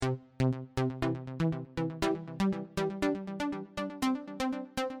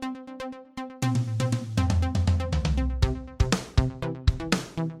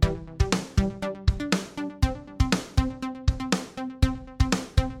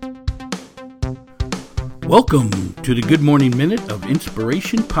Welcome to the Good Morning Minute of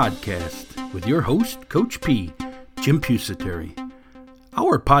Inspiration podcast with your host, Coach P, Jim Pusateri.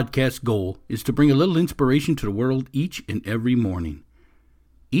 Our podcast goal is to bring a little inspiration to the world each and every morning.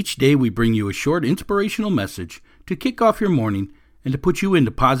 Each day we bring you a short inspirational message to kick off your morning and to put you in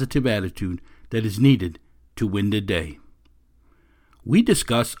the positive attitude that is needed to win the day. We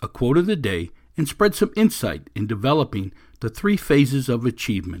discuss a quote of the day and spread some insight in developing the three phases of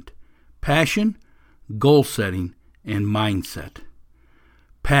achievement: passion, goal setting, and mindset.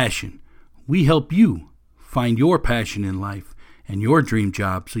 Passion. We help you find your passion in life and your dream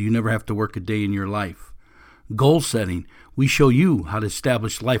job so you never have to work a day in your life. Goal setting. We show you how to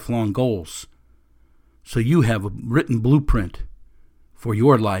establish lifelong goals so you have a written blueprint for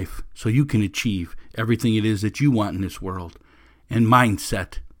your life so you can achieve everything it is that you want in this world. And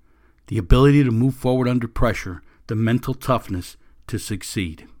mindset. The ability to move forward under pressure, the mental toughness to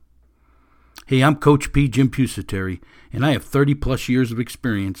succeed. Hey, I'm Coach P, Jim Pusateri, and I have 30 plus years of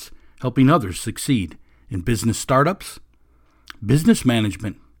experience helping others succeed in business startups, business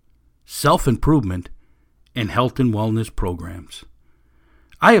management, self-improvement, and health and wellness programs.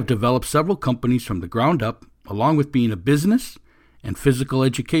 I have developed several companies from the ground up, along with being a business and physical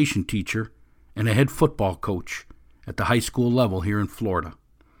education teacher and a head football coach at the high school level here in Florida.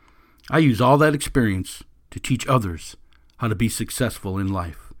 I use all that experience to teach others how to be successful in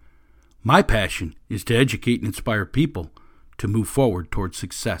life. My passion is to educate and inspire people to move forward towards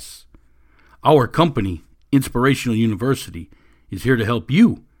success. Our company, Inspirational University, is here to help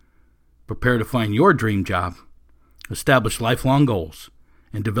you prepare to find your dream job, establish lifelong goals,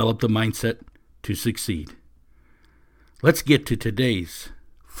 and develop the mindset to succeed. Let's get to today's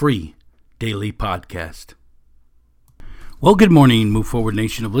free daily podcast. Well, good morning, Move Forward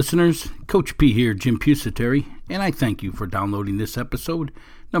Nation of listeners. Coach P here, Jim Pusateri, and I thank you for downloading this episode,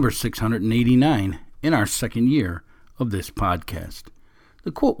 number 689, in our second year of this podcast. The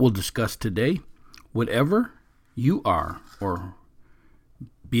quote we'll discuss today: whatever you are, or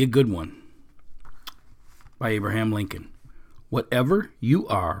be a good one, by Abraham Lincoln. Whatever you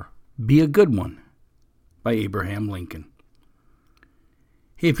are, be a good one, by Abraham Lincoln.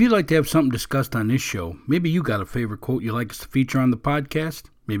 Hey, if you'd like to have something discussed on this show, maybe you got a favorite quote you'd like us to feature on the podcast,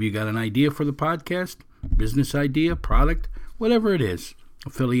 maybe you got an idea for the podcast, business idea, product, whatever it is,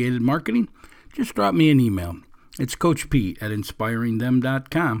 affiliated marketing, just drop me an email. It's Coach P at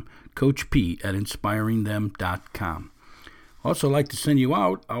inspiringthem.com, Coach P at inspiringthem.com. Also like to send you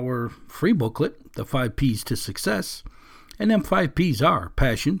out our free booklet, The 5 P's to Success. And them 5 P's are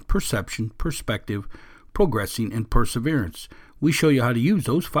passion, perception, perspective, progressing, and perseverance. We show you how to use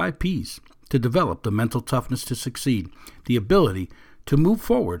those 5 P's to develop the mental toughness to succeed, the ability to move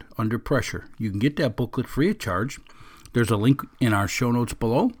forward under pressure. You can get that booklet free of charge. There's a link in our show notes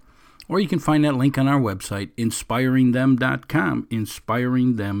below, or you can find that link on our website, inspiringthem.com,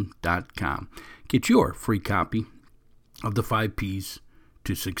 inspiringthem.com. Get your free copy of the 5 P's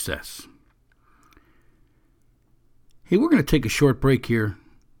to success. Hey, we're going to take a short break here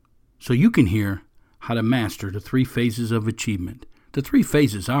so you can hear how to master the 3 phases of achievement. The 3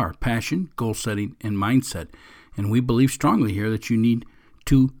 phases are passion, goal setting, and mindset. And we believe strongly here that you need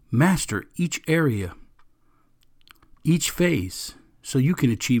to master each area, each phase, so you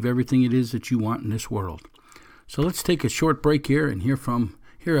can achieve everything it is that you want in this world. So let's take a short break here and hear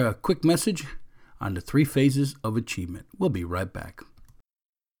a quick message on the 3 phases of achievement. We'll be right back.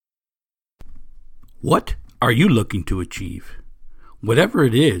 What are you looking to achieve? Whatever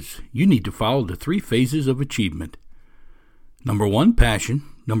it is, you need to follow the 3 phases of achievement. Number 1, passion.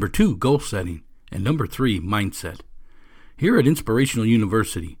 Number 2, goal setting. And number 3, mindset. Here at Inspirational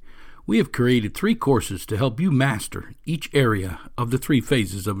University, we have created 3 courses to help you master each area of the 3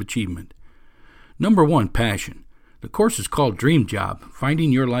 phases of achievement. Number 1, passion. The course is called Dream Job,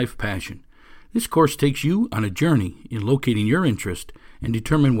 Finding Your Life Passion. This course takes you on a journey in locating your interest and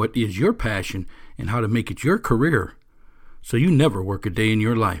determine what is your passion and how to make it your career, so you never work a day in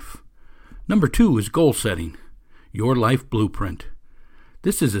your life. Number 2 is goal setting, your life blueprint.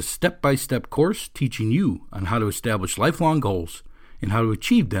 This is a step-by-step course teaching you on how to establish lifelong goals and how to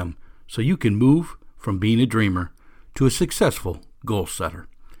achieve them so you can move from being a dreamer to a successful goal setter.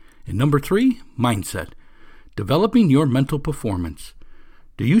 And number 3, mindset, developing your mental performance.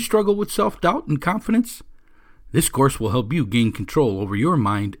 Do you struggle with self-doubt and confidence? This course will help you gain control over your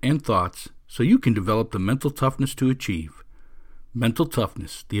mind and thoughts so you can develop the mental toughness to achieve. Mental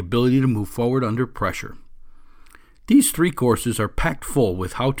toughness, the ability to move forward under pressure. These 3 courses are packed full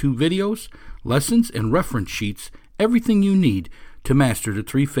with how-to videos, lessons, and reference sheets, everything you need to master the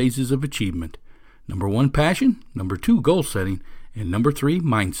 3 phases of achievement. Number 1, passion. Number 2, goal setting. And number 3,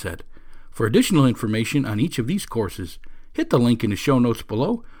 mindset. For additional information on each of these courses, hit the link in the show notes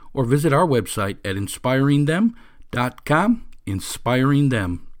below or visit our website at inspiringthem.com,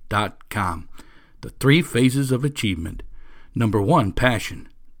 inspiringthem.com. The 3 phases of achievement. Number 1, passion.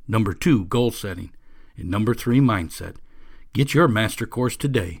 Number 2, goal setting. And number 3, mindset. Get your master course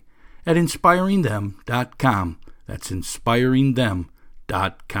today at inspiringthem.com. That's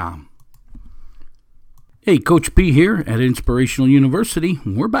inspiringthem.com. Hey, Coach P here at Inspirational University.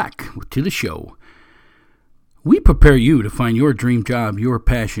 We're back to the show. We prepare you to find your dream job, your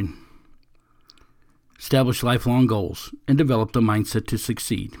passion, establish lifelong goals, and develop the mindset to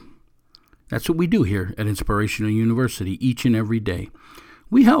succeed. That's what we do here at Inspirational University each and every day.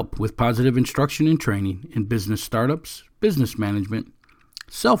 We help with positive instruction and training in business startups, business management,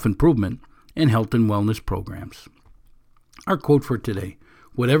 self-improvement, and health and wellness programs. Our quote for today,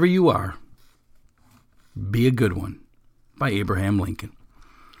 whatever you are, be a good one, by Abraham Lincoln.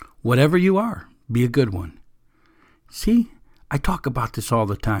 Whatever you are, be a good one. See, I talk about this all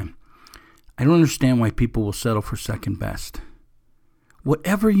the time. I don't understand why people will settle for second best.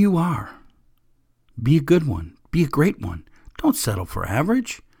 Whatever you are, be a good one. Be a great one. Don't settle for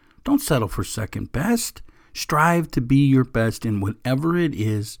average. Don't settle for second best. Strive to be your best in whatever it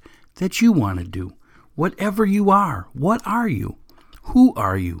is that you want to do. Whatever you are, what are you? Who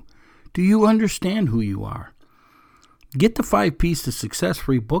are you? Do you understand who you are? Get the 5 P's to Success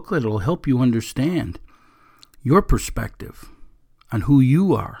free booklet. It'll help you understand your perspective on who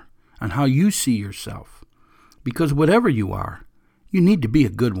you are, on how you see yourself. Because whatever you are, you need to be a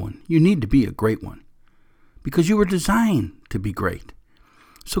good one. You need to be a great one. Because you were designed to be great.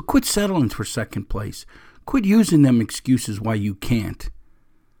 So quit settling for second place. Quit using them excuses why you can't.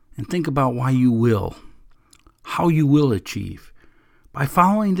 And think about why you will. How you will achieve. By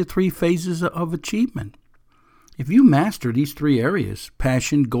following the 3 phases of achievement. If you master these 3 areas,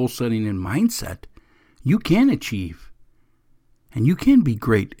 passion, goal setting, and mindset, you can achieve. And you can be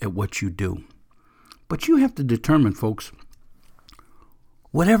great at what you do. But you have to determine, folks,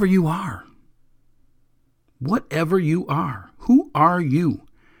 whatever you are. Whatever you are. Who are you?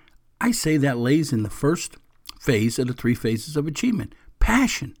 I say that lays in the first phase of the 3 phases of achievement.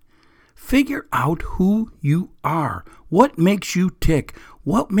 Passion. Figure out who you are. What makes you tick?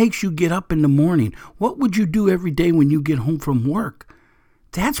 What makes you get up in the morning? What would you do every day when you get home from work?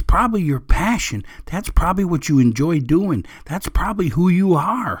 That's probably your passion. That's probably what you enjoy doing. That's probably who you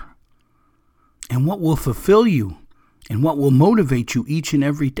are. And what will fulfill you and what will motivate you each and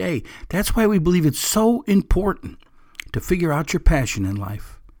every day. That's why we believe it's so important to figure out your passion in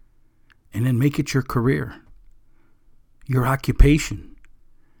life and then make it your career, your occupation.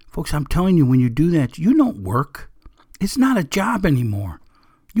 Folks, I'm telling you, when you do that, you don't work. It's not a job anymore.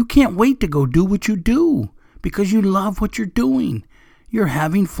 You can't wait to go do what you do because you love what you're doing. You're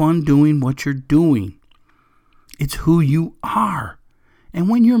having fun doing what you're doing. It's who you are. And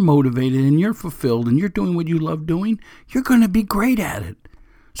when you're motivated and you're fulfilled and you're doing what you love doing, you're going to be great at it.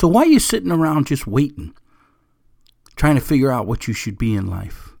 So why are you sitting around just waiting, trying to figure out what you should be in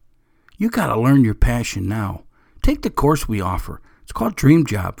life? You got to learn your passion now. Take the course we offer. It's called Dream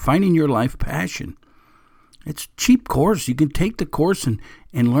Job, Finding Your Life Passion. It's a cheap course. You can take the course and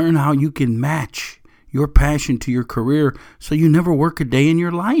learn how you can match your passion to your career so you never work a day in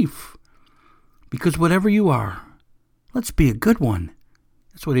your life. Because whatever you are, let's be a good one.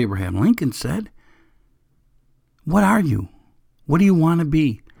 That's what Abraham Lincoln said. What are you? What do you want to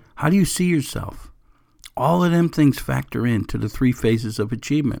be? How do you see yourself? All of them things factor into the 3 phases of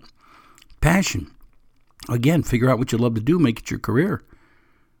achievement. Passion. Again, figure out what you love to do, make it your career.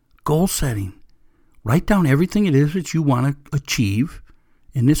 Goal setting. Write down everything it is that you want to achieve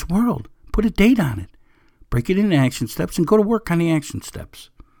in this world. Put a date on it. Break it into action steps and go to work on the action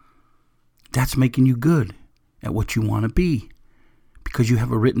steps. That's making you good at what you want to be because you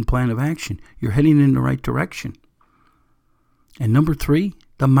have a written plan of action. You're heading in the right direction. And number 3,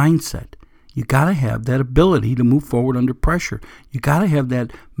 the mindset. You got to have that ability to move forward under pressure. You got to have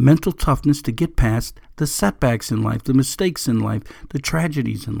that mental toughness to get past the setbacks in life, the mistakes in life, the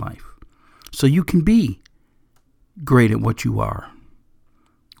tragedies in life. So you can be great at what you are.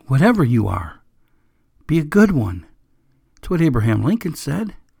 Whatever you are, be a good one. That's what Abraham Lincoln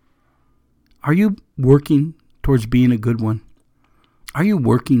said. Are you working towards being a good one? Are you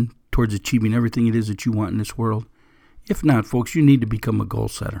working towards achieving everything it is that you want in this world? If not, folks, you need to become a goal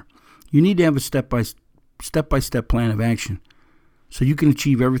setter. You need to have a step-by-step plan of action so you can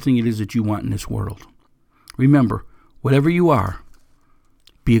achieve everything it is that you want in this world. Remember, whatever you are,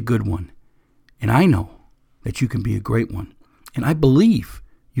 be a good one. And I know that you can be a great one. And I believe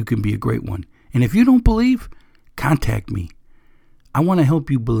you can be a great one. And if you don't believe, contact me. I want to help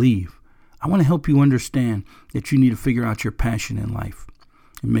you believe. I want to help you understand that you need to figure out your passion in life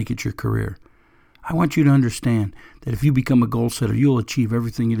and make it your career. I want you to understand that if you become a goal setter, you'll achieve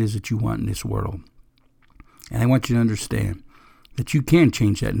everything it is that you want in this world. And I want you to understand that you can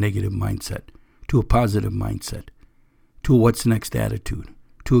change that negative mindset to a positive mindset, to a what's next attitude,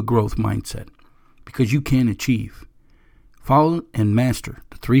 to a growth mindset, because you can achieve. Follow and master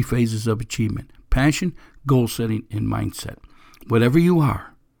the 3 phases of achievement: passion, goal setting, and mindset. Whatever you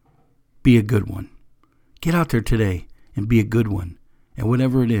are, be a good one. Get out there today and be a good one at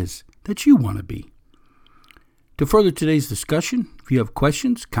whatever it is that you want to be. To further today's discussion, if you have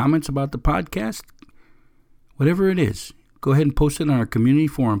questions, comments about the podcast, whatever it is, go ahead and post it on our community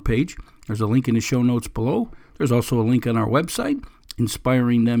forum page. There's a link in the show notes below. There's also a link on our website,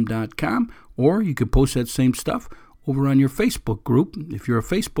 inspiringthem.com, or you can post that same stuff over on your Facebook group. If you're a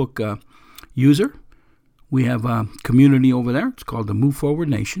Facebook user, we have a community over there. It's called the Move Forward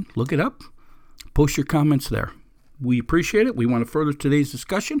Nation. Look it up. Post your comments there. We appreciate it. We want to further today's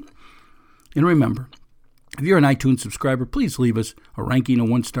discussion. And remember, if you're an iTunes subscriber, please leave us a ranking, a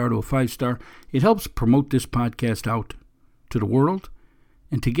 1-star to a 5-star. It helps promote this podcast out to the world,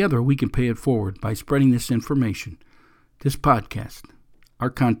 and together we can pay it forward by spreading this information, this podcast, our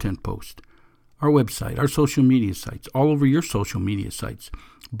content post, our website, our social media sites, all over your social media sites.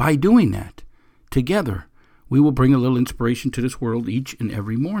 By doing that, together, we will bring a little inspiration to this world each and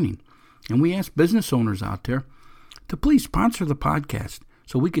every morning. And we ask business owners out there to please sponsor the podcast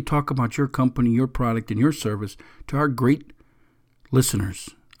so we could talk about your company, your product, and your service to our great listeners,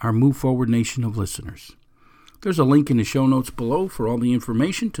 our Move Forward Nation of listeners. There's a link in the show notes below for all the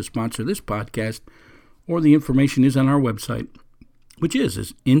information to sponsor this podcast, or the information is on our website, which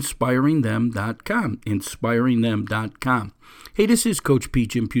is inspiringthem.com, inspiringthem.com. Hey, this is Coach P,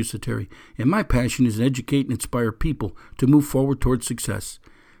 Jim Pusateri, and my passion is to educate and inspire people to move forward towards success.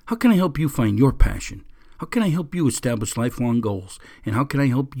 How can I help you find your passion? How can I help you establish lifelong goals? And how can I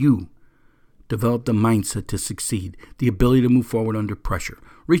help you develop the mindset to succeed, the ability to move forward under pressure?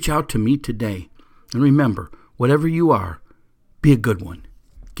 Reach out to me today. And remember, whatever you are, be a good one.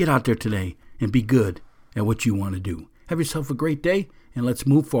 Get out there today and be good at what you want to do. Have yourself a great day, and let's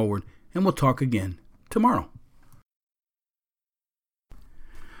move forward, and we'll talk again tomorrow.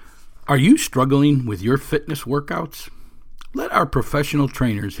 Are you struggling with your fitness workouts? Let our professional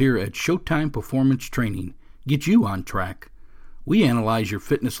trainers here at Showtime Performance Training get you on track. We analyze your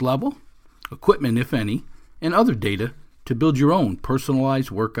fitness level, equipment if any, and other data to build your own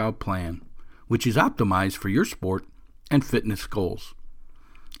personalized workout plan, which is optimized for your sport and fitness goals.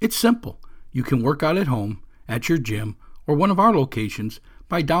 It's simple. You can work out at home, at your gym, or one of our locations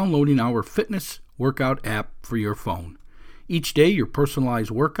by downloading our fitness workout app for your phone. Each day, your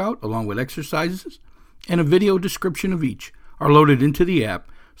personalized workout, along with exercises and a video description of each, are loaded into the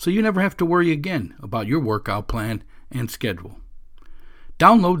app, so you never have to worry again about your workout plan and schedule.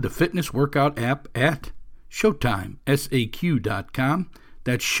 Download the fitness workout app at ShowtimeSAQ.com.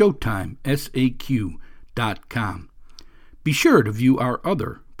 That's ShowtimeSAQ.com. Be sure to view our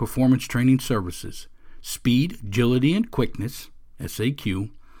other performance training services: Speed, Agility, and Quickness,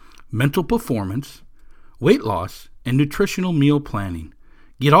 SAQ, Mental Performance, Weight Loss, and Nutritional Meal Planning.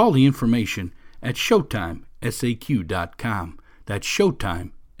 Get all the information at ShowtimeSAQ.com. That's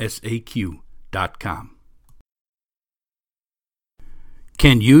ShowtimeSAQ.com.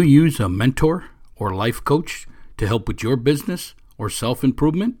 Can you use a mentor or life coach to help with your business or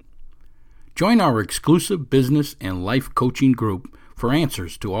self-improvement? Join our exclusive business and life coaching group for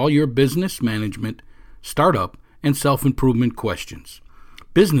answers to all your business management, startup, and self-improvement questions.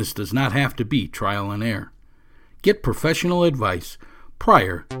 Business does not have to be trial and error. Get professional advice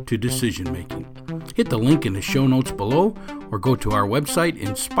prior to decision-making. Hit the link in the show notes below or go to our website,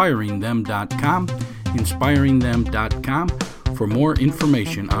 inspiringthem.com, inspiringthem.com, for more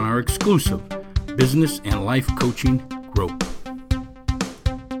information on our exclusive business and life coaching group.